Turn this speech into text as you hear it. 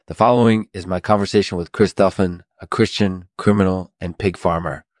The following is my conversation with Chris Duffin, a Christian, criminal, and pig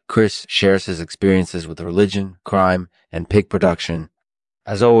farmer. Chris shares his experiences with religion, crime, and pig production.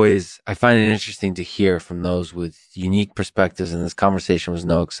 As always, I find it interesting to hear from those with unique perspectives, and this conversation was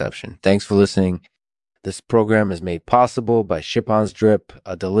no exception. Thanks for listening. This program is made possible by Ship-On's Drip,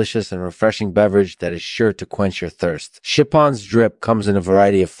 a delicious and refreshing beverage that is sure to quench your thirst. Ship-On's Drip comes in a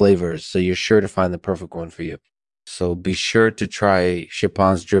variety of flavors, so you're sure to find the perfect one for you. So be sure to try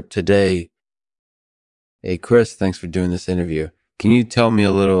Ship-On's Drip today. Hey, Chris, thanks for doing this interview. Can you tell me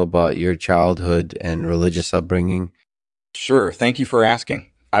a little about your childhood and religious upbringing? Sure. Thank you for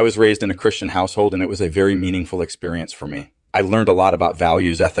asking. I was raised in a Christian household, and it was a very meaningful experience for me. I learned a lot about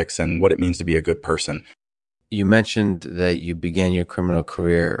values, ethics, and what it means to be a good person. You mentioned that you began your criminal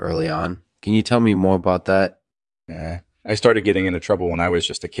career early on. Can you tell me more about that? I started getting into trouble when I was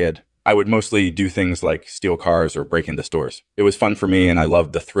just a kid. I would mostly do things like steal cars or break into stores. It was fun for me, and I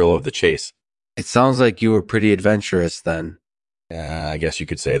loved the thrill of the chase. It sounds like you were pretty adventurous then. I guess you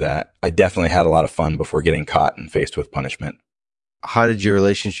could say that. I definitely had a lot of fun before getting caught and faced with punishment. How did your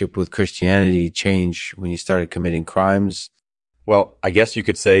relationship with Christianity change when you started committing crimes? Well, I guess you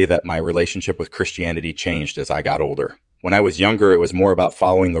could say that my relationship with Christianity changed as I got older. When I was younger, it was more about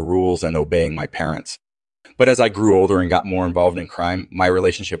following the rules and obeying my parents. But as I grew older and got more involved in crime, my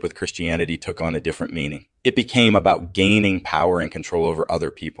relationship with Christianity took on a different meaning. It became about gaining power and control over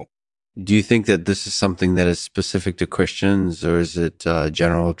other people. Do you think that this is something that is specific to Christians, or is it a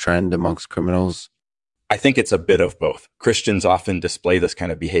general trend amongst criminals? I think it's a bit of both. Christians often display this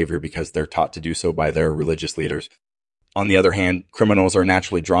kind of behavior because they're taught to do so by their religious leaders. On the other hand, criminals are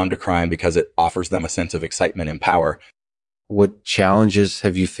naturally drawn to crime because it offers them a sense of excitement and power. What challenges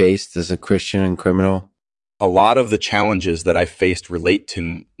have you faced as a Christian and criminal? A lot of the challenges that I've faced relate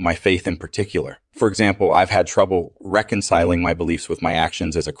to my faith in particular. For example, I've had trouble reconciling my beliefs with my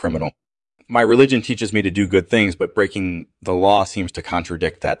actions as a criminal. My religion teaches me to do good things, but breaking the law seems to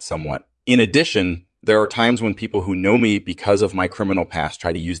contradict that somewhat. In addition, there are times when people who know me because of my criminal past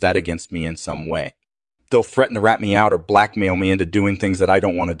try to use that against me in some way. They'll threaten to rat me out or blackmail me into doing things that I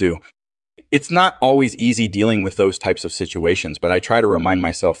don't want to do. It's not always easy dealing with those types of situations, but I try to remind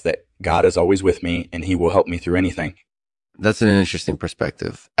myself that God is always with me and He will help me through anything. That's an interesting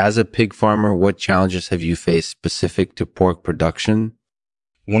perspective. As a pig farmer, what challenges have you faced specific to pork production?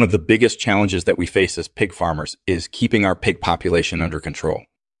 One of the biggest challenges that we face as pig farmers is keeping our pig population under control.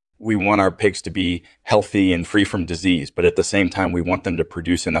 We want our pigs to be healthy and free from disease, but at the same time, we want them to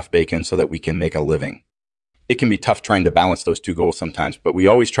produce enough bacon so that we can make a living. It can be tough trying to balance those two goals sometimes, but we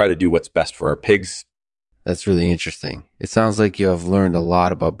always try to do what's best for our pigs. That's really interesting. It sounds like you have learned a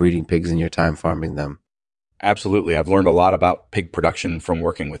lot about breeding pigs in your time farming them. Absolutely. I've learned a lot about pig production from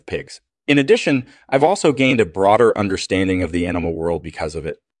working with pigs. In addition, I've also gained a broader understanding of the animal world because of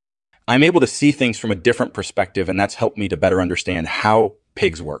it. I'm able to see things from a different perspective, and that's helped me to better understand how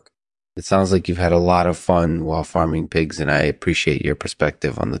pigs work. It sounds like you've had a lot of fun while farming pigs, and I appreciate your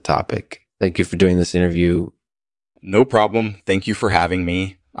perspective on the topic. Thank you for doing this interview. No problem. Thank you for having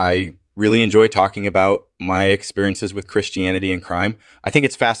me. I really enjoy talking about my experiences with Christianity and crime. I think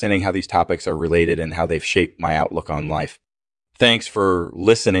it's fascinating how these topics are related and how they've shaped my outlook on life. Thanks for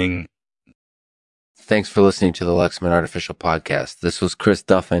listening. Thanks for listening to the Lexman Artificial Podcast. This was Chris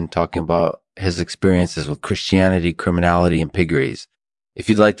Duffin talking about his experiences with Christianity, criminality, and piggeries. If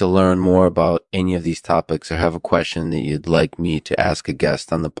you'd like to learn more about any of these topics or have a question that you'd like me to ask a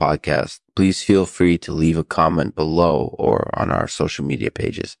guest on the podcast, please feel free to leave a comment below or on our social media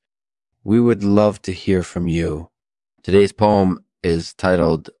pages. We would love to hear from you. Today's poem is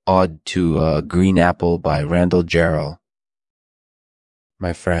titled Ode to a Green Apple by Randall Jarrell.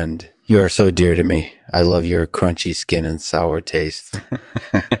 My friend, you are so dear to me. I love your crunchy skin and sour taste.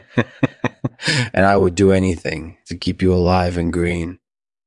 And I would do anything to keep you alive and green.